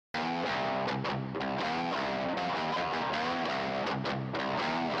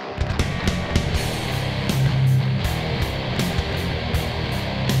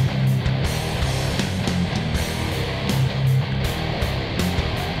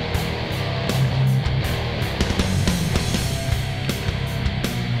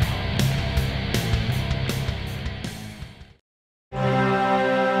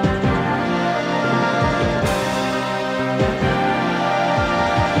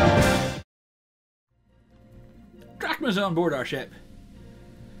Drachma's on board our ship.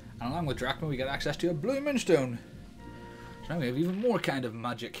 And along with Drachma we get access to a blue moonstone. So now we have even more kind of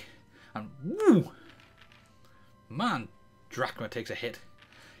magic. And woo! Man, Drachma takes a hit.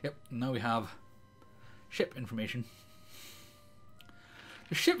 Yep, now we have ship information.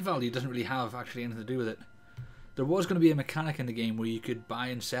 The ship value doesn't really have actually anything to do with it. There was going to be a mechanic in the game where you could buy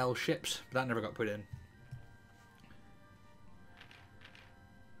and sell ships, but that never got put in.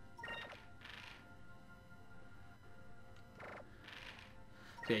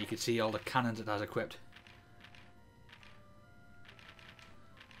 So yeah, you can see all the cannons it has equipped.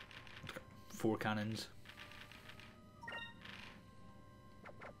 It's got 4 cannons.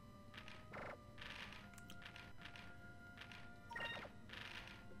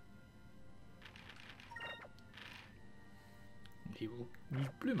 He will use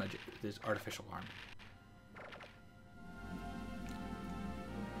blue magic with his artificial arm.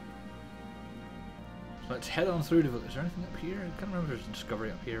 So let's head on through to... Is there anything up here? I can't remember if there's a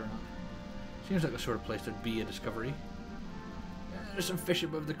discovery up here or not. Seems like the sort of place there'd be a discovery. There's some fish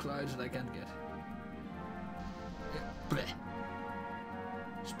above the clouds that I can't get. Bleh.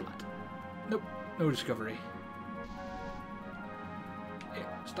 Splat. Nope, no discovery.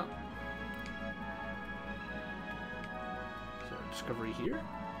 Yeah, stop. Discovery here.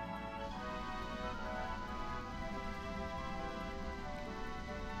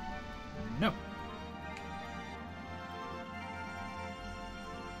 No.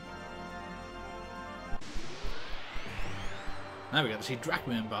 Now we got to see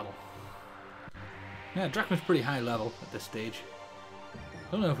Drachma in battle. Yeah, Drachma's pretty high level at this stage.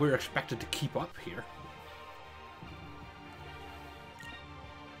 I don't know if we're expected to keep up here.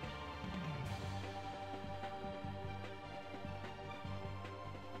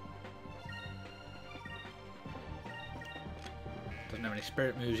 Doesn't have any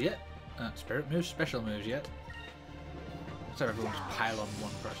spirit moves yet. Spirit moves, special moves yet. So everyone just pile on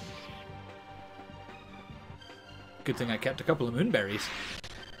one person. Good thing I kept a couple of moonberries.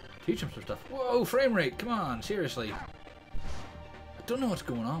 Teach them some stuff. Whoa, frame rate, come on, seriously. I don't know what's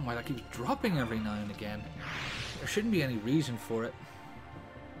going on, why that keeps dropping every now and again. There shouldn't be any reason for it.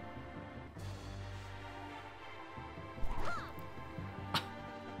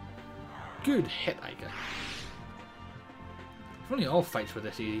 Good hit, Ica. If only all fights were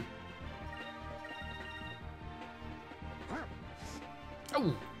this easy.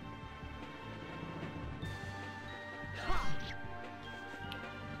 Oh!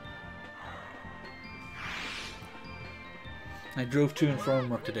 I drove to and from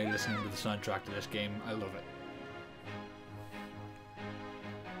work today listening to the soundtrack to this game. I love it.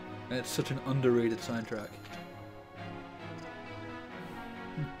 And it's such an underrated soundtrack.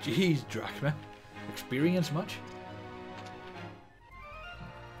 Jeez, Drachma. Experience much?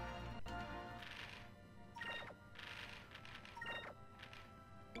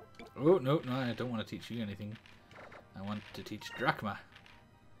 Oh, no, I don't want to teach you anything. I want to teach Drachma.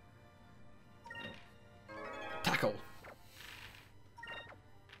 Tackle!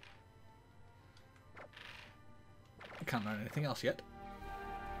 I can't learn anything else yet.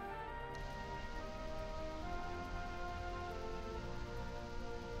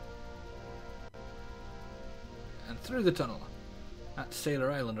 And through the tunnel. That's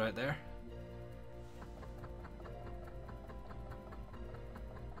Sailor Island right there.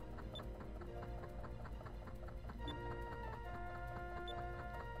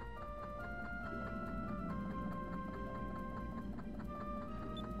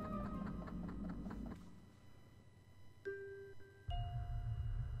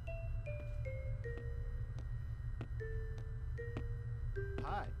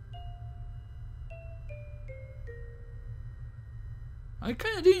 I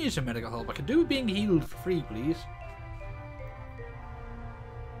kind of do need some medical help. I could do with being healed for free, please.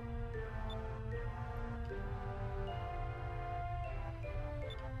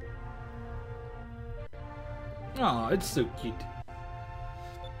 Oh, it's so cute.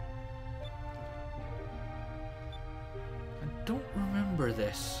 I don't remember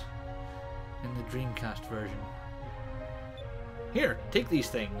this in the Dreamcast version. Here, take these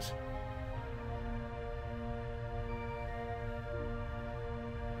things.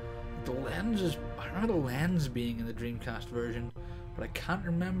 The lens is... I remember the lens being in the Dreamcast version, but I can't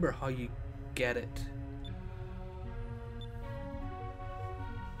remember how you get it.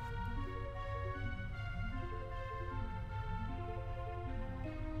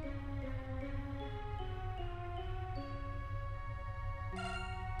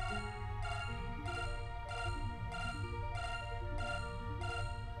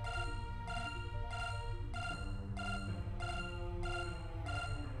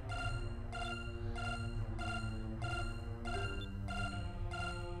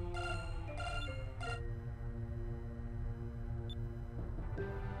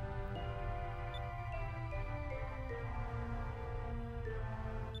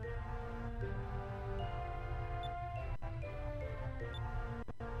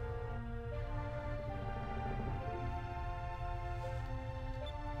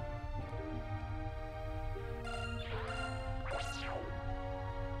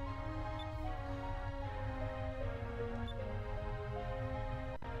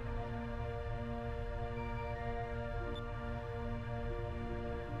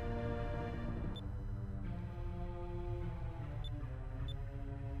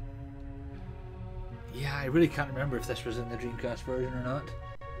 Yeah, I really can't remember if this was in the Dreamcast version or not.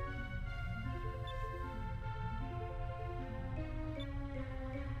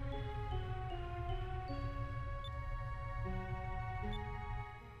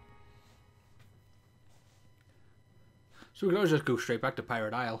 So we could always just go straight back to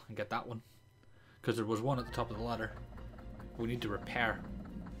Pirate Isle and get that one. Because there was one at the top of the ladder. We need to repair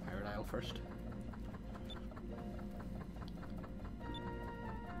Pirate Isle first.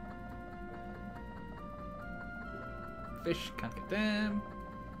 Fish, can't get them.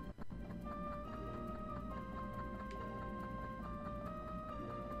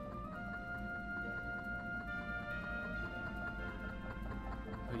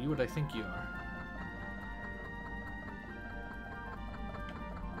 Are you what I think you are?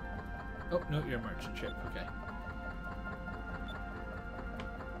 Oh, no, you're a merchant ship, okay.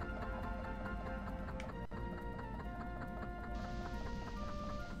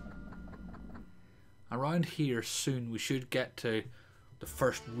 Around here soon we should get to the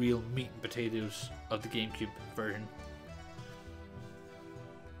first real meat and potatoes of the GameCube version.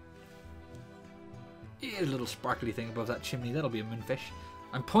 Yeah, a little sparkly thing above that chimney, that'll be a moonfish.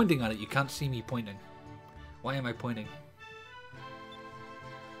 I'm pointing at it, you can't see me pointing. Why am I pointing?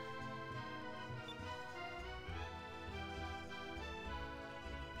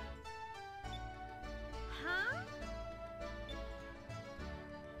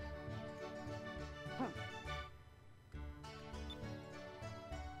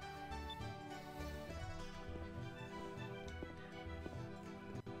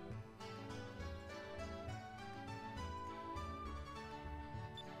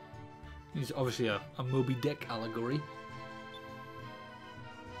 He's obviously a Moby Dick allegory.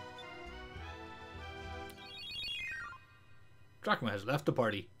 Drachma has left the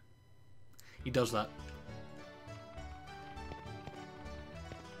party. He does that.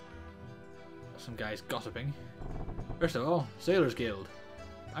 Some guys gossiping. First of all, Sailors Guild.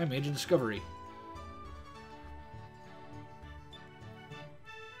 I made a discovery.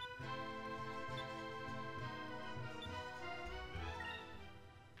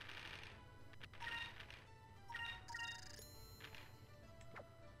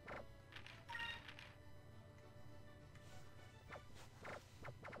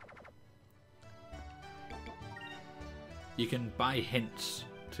 You can buy hints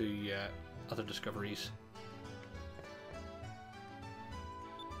to other discoveries.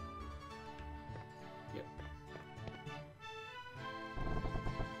 Yep.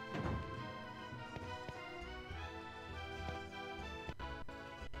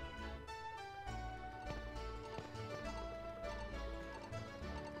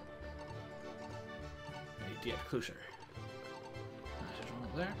 I need to get closer. There's one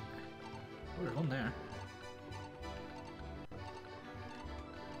up there. Oh, there's one there.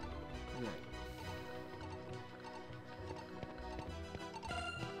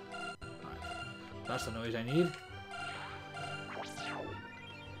 That's the noise I need.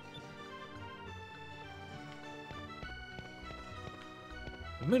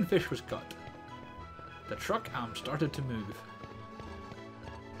 The moonfish was caught. The truck arm started to move.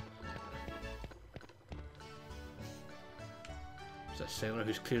 There's a sailor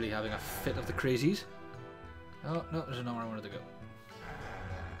who's clearly having a fit of the crazies. Oh, no, there's nowhere I wanted to go.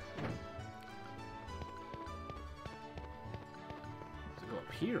 I have to go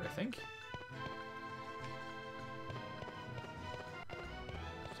up here, I think.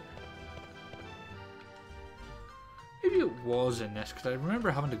 Maybe it was in this, because I remember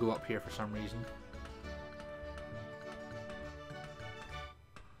having to go up here for some reason.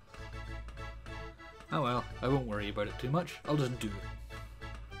 Oh well, I won't worry about it too much. I'll just do it.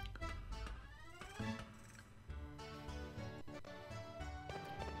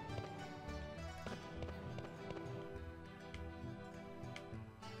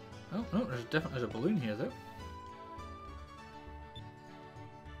 Oh no, there's definitely a balloon here though.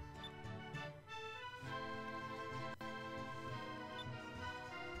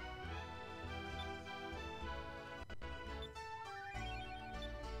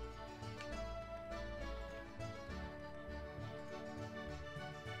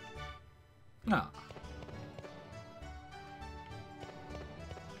 Ah.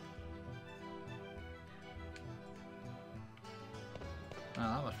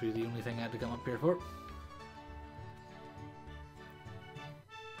 Well, that must be the only thing I had to come up here for.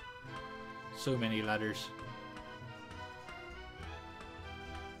 So many ladders.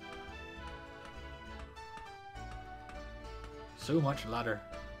 So much ladder.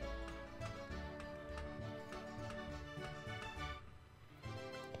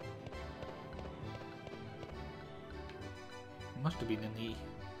 Must have been in the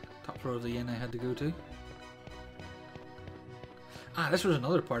Top floor of the inn I had to go to. Ah, this was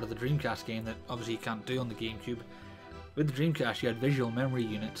another part of the Dreamcast game that obviously you can't do on the GameCube. With the Dreamcast you had visual memory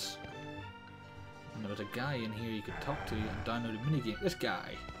units. And there was a guy in here you could talk to and download a minigame. This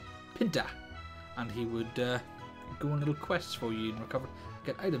guy, Pinta. And he would go on little quests for you and recover,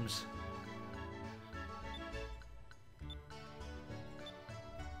 get items.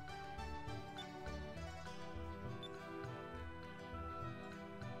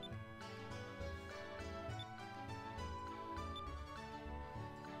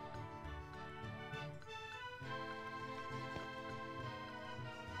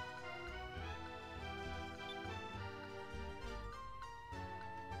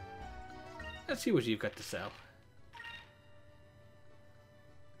 Let's see what you've got to sell.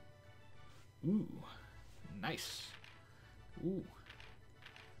 Ooh, nice. Ooh.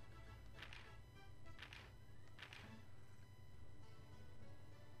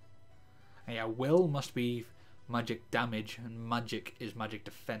 And yeah, will must be magic damage, and magic is magic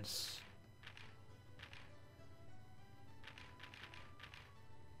defense.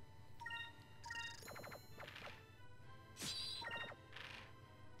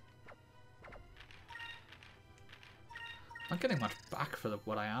 I'm not getting much back for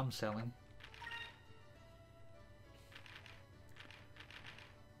what I am selling.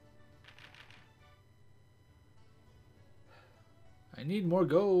 I need more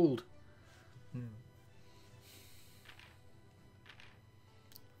gold.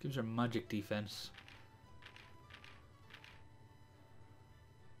 Gives her magic defense.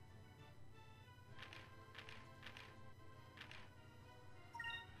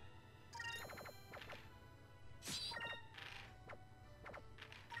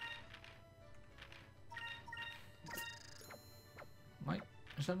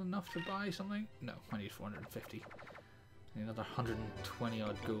 Is that enough to buy something? No, I need 450. I need another 120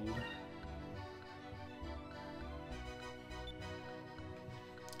 odd gold.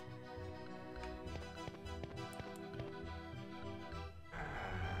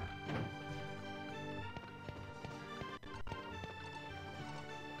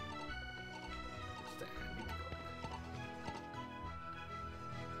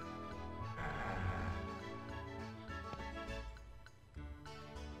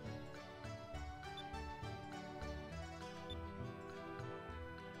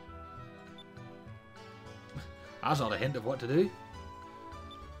 That's not a hint of what to do.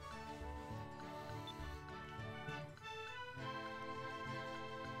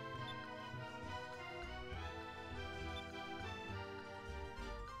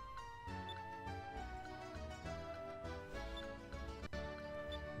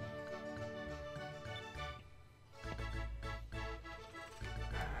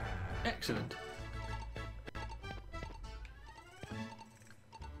 Excellent. Is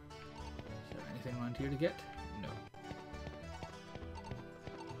there anything around here to get? No.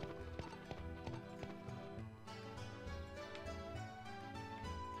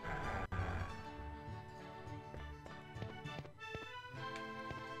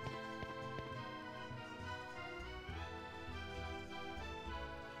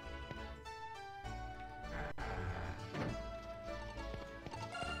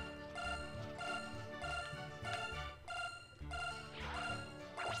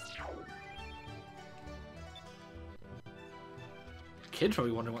 Kid's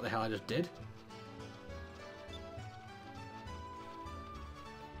probably wondering what the hell I just did.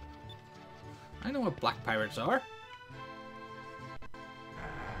 I know what black pirates are.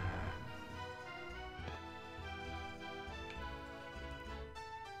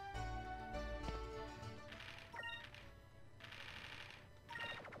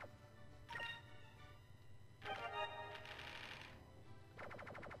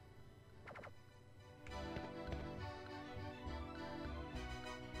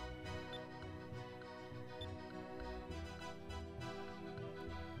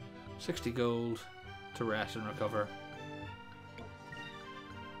 $60 gold to rest and recover.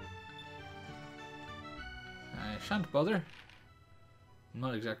 I shan't bother.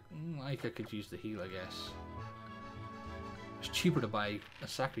 Not exact. I could use the heal, I guess. It's cheaper to buy a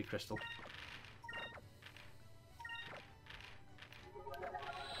Sacred Crystal.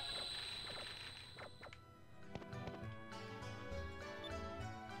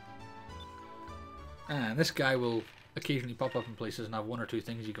 And this guy will occasionally pop up in places and have one or two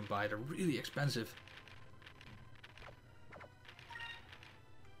things you can buy. They're really expensive.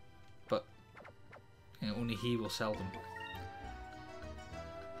 But you know, only he will sell them.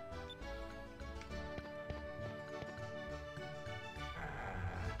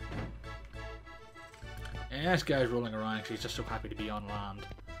 And this guy's rolling around because he's just so happy to be on land.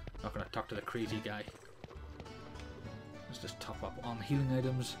 Not gonna talk to the crazy guy. Let's just top up on healing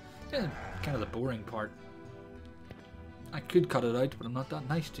items. Yeah, kind of the boring part. I could cut it out, but I'm not that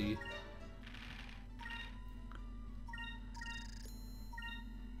nice to you.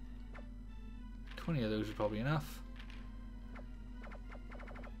 Of those is probably enough.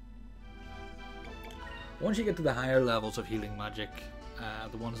 Once you get to the higher levels of healing magic,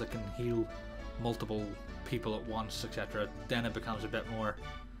 the ones that can heal multiple people at once, etc., then it becomes a bit more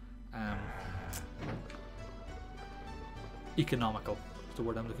economical. That's the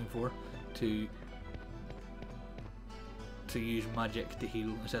word I'm looking for. To use magic to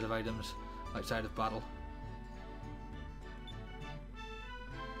heal instead of items outside of battle.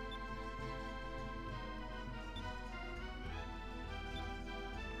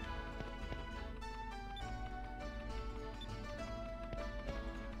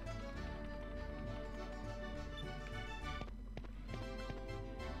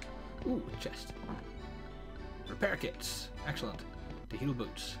 Ooh, chest. Repair kits. Excellent. To heal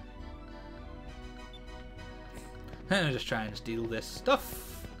boots. And I'll just try and steal this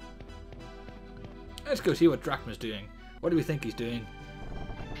stuff. Let's go see what Drachma's doing. What do we think he's doing?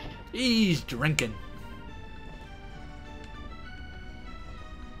 He's drinking.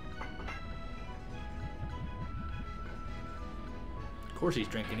 Of course he's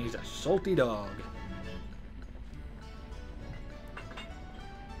drinking. He's a salty dog.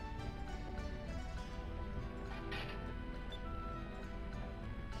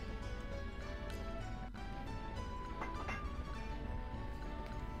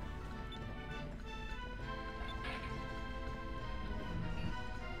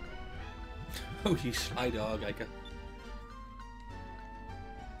 Oh, you sly dog, Ika.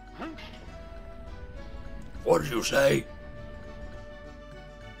 Huh? What did you say?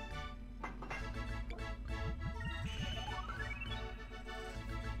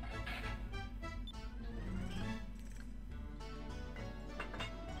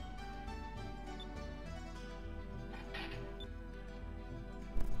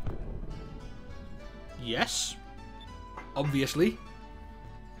 Yes. Obviously.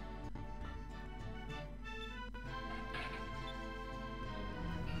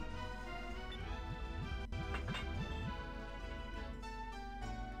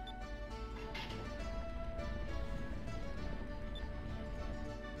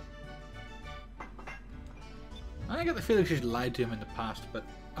 I get the feeling she's lied to him in the past, but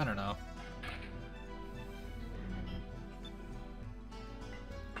I don't know.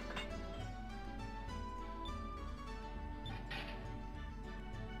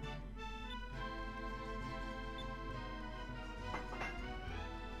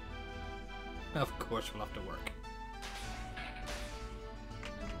 Of course we'll have to work.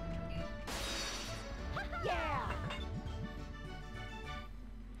 Yeah!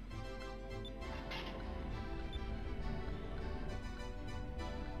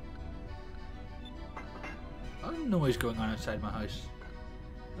 A noise going on outside my house.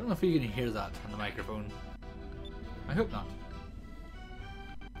 I don't know if you can hear that on the microphone. I hope not.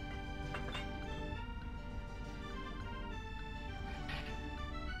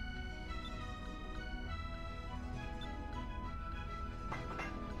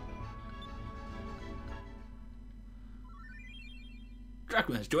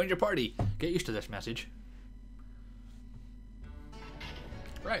 Drachma has joined your party. Get used to this message.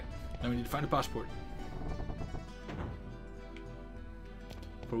 Right, now we need to find a passport.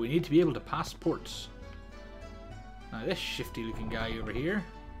 For we need to be able to pass ports. Now this shifty looking guy over here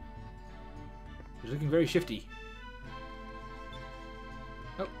is looking very shifty.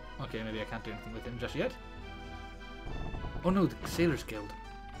 Oh, okay, maybe I can't do anything with him just yet. Oh no, the Sailors Guild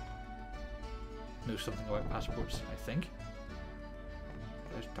knows something about passports, I think.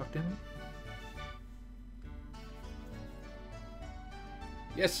 Let's talk to him.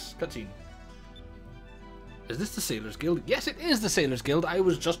 Yes, cutscene. Is this the Sailors Guild? Yes, it is the Sailors Guild. I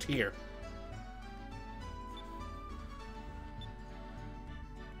was just here.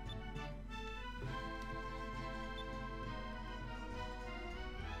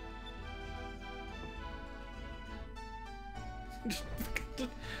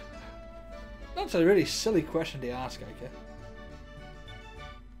 That's a really silly question to ask, Ika.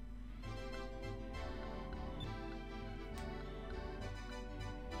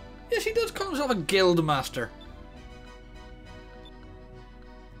 Yes, he does call himself a guild master.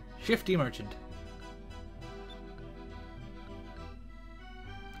 Shifty merchant.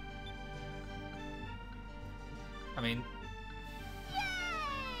 I mean,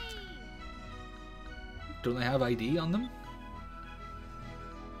 don't they have ID on them?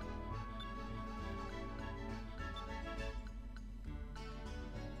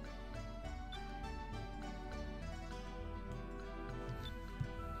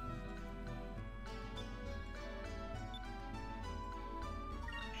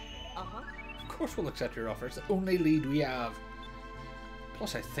 course we'll accept your offer. It's the only lead we have.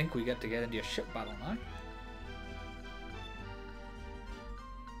 Plus, I think we get into a ship battle now.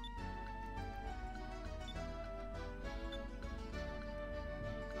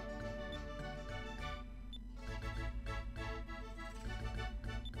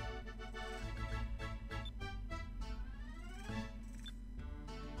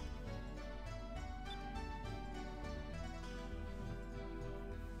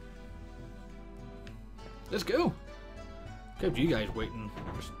 Let's go! Kept you guys waiting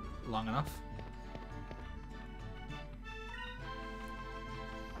for long enough.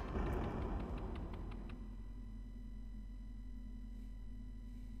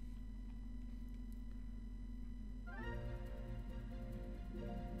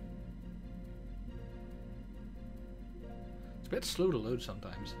 It's a bit slow to load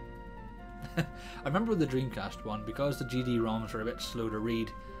sometimes. I remember with the Dreamcast one, because the GD-ROMs were a bit slow to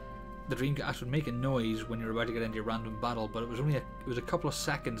read, the Dreamcast would make a noise when you're about to get into your random battle, but it was a couple of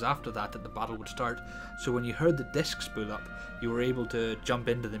seconds after that the battle would start. So when you heard the disc spool up, you were able to jump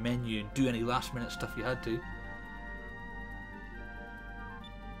into the menu and do any last minute stuff you had to.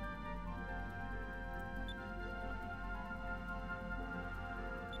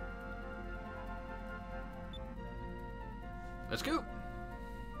 Let's go!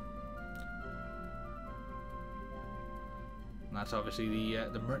 And that's obviously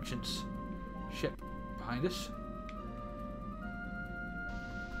the merchant's ship behind us.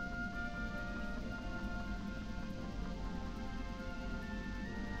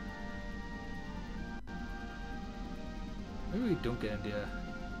 Maybe we don't get into a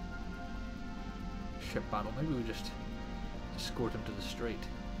ship battle. Maybe we just escort him to the strait.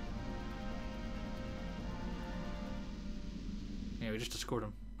 Yeah, we just escort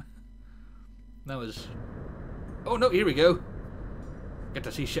him. That was... Oh no, here we go! Get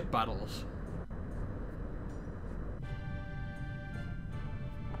to see ship battles.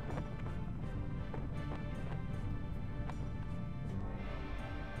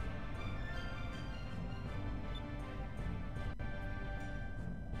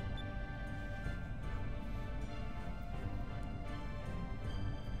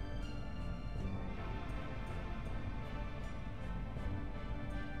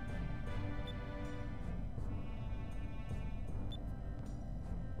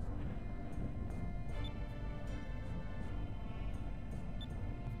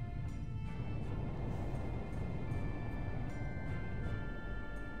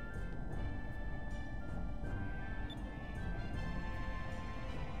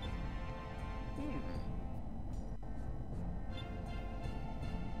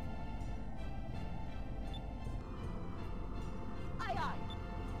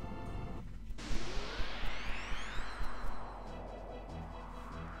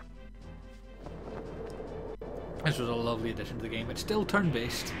 This was a lovely addition to the game. It's still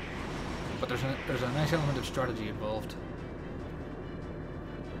turn-based, but there's a nice element of strategy involved.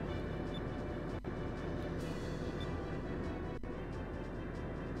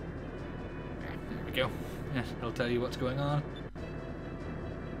 There we go. Yes, it'll tell you what's going on.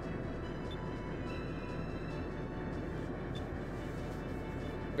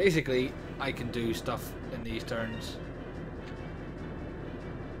 Basically, I can do stuff in these turns.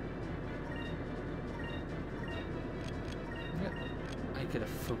 I could have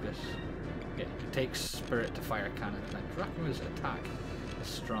focus. Yeah, it takes spirit to fire cannon. Like Drachma's attack is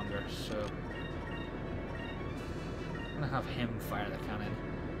stronger, so I'm gonna have him fire the cannon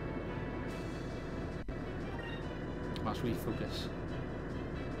whilst we focus.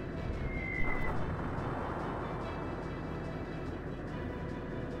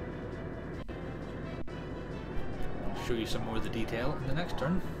 I'll show you some more of the detail in the next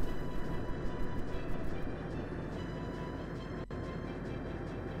turn.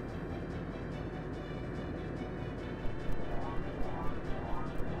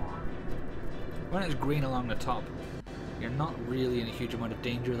 When it's green along the top, you're not really in a huge amount of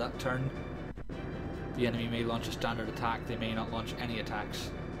danger that turn. The enemy may launch a standard attack, they may not launch any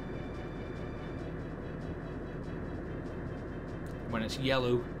attacks. When it's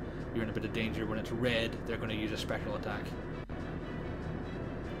yellow, you're in a bit of danger. When it's red, they're going to use a special attack.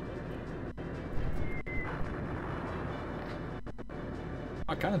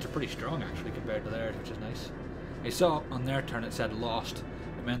 Our cannons are pretty strong actually compared to theirs, which is nice. I saw on their turn it said lost.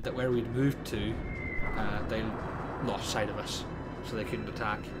 It meant that where we'd moved to, they lost sight of us, so they couldn't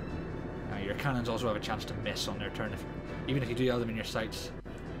attack. Your cannons also have a chance to miss on their turn, even if you do have them in your sights.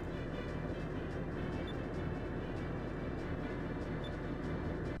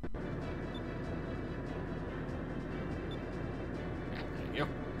 There you go.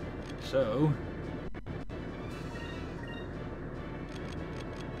 So,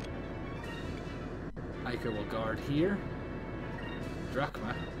 Hiker will guard here.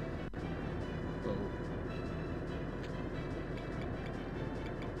 Drachma will...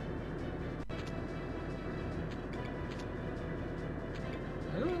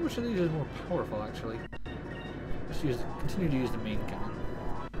 I don't know which of these is more powerful actually. Let's continue to use the main cannon.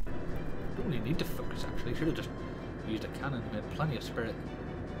 Don't really need to focus actually, should have just used a cannon, we had plenty of spirit.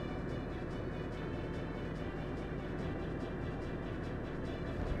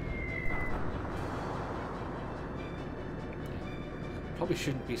 Probably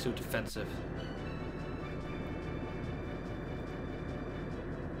shouldn't be so defensive.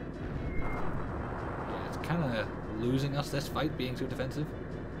 Yeah, it's kind of losing us this fight being so defensive.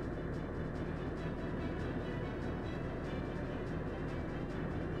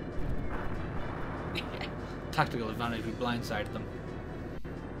 Tactical advantage, we blindsided them.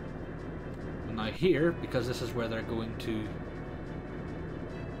 And now here, because this is where they're going to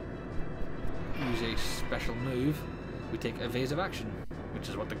use a special move, we take evasive action, which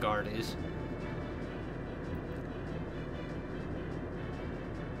is what the guard is.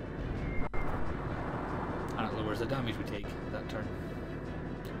 And it lowers the damage we take that turn.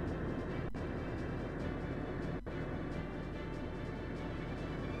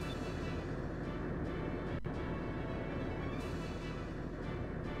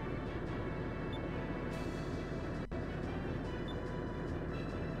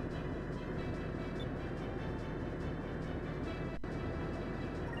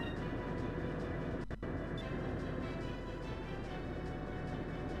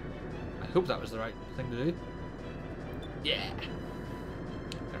 I hope that was the right thing to do. Yeah!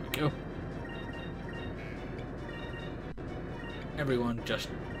 There we go. Everyone just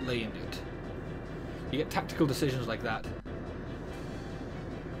lay into it. You get tactical decisions like that,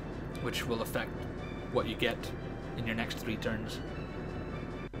 which will affect what you get in your next 3 turns.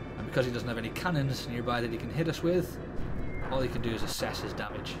 And because he doesn't have any cannons nearby that he can hit us with, all he can do is assess his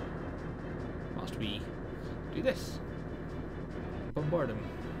damage. Whilst we do this. Bombard him.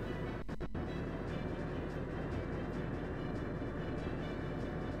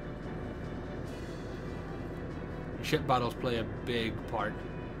 Ship battles play a big part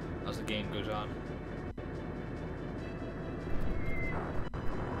as the game goes on.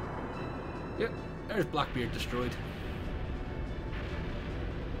 Yep, there's Blackbeard destroyed.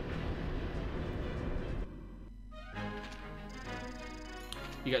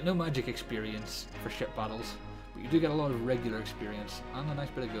 You get no magic experience for ship battles, but you do get a lot of regular experience and a nice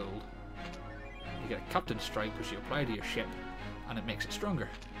bit of gold. You get a captain's stripe which you apply to your ship and it makes it stronger.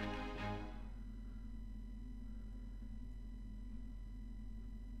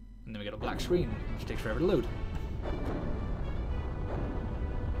 And then we get a black screen, which takes forever to load.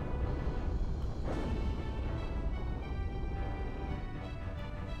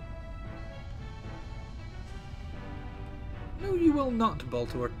 No, you will not,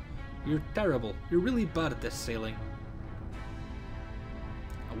 Baltor. You're terrible. You're really bad at this sailing.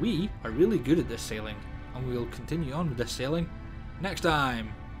 We are really good at this sailing, and we will continue on with this sailing next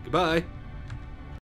time. Goodbye.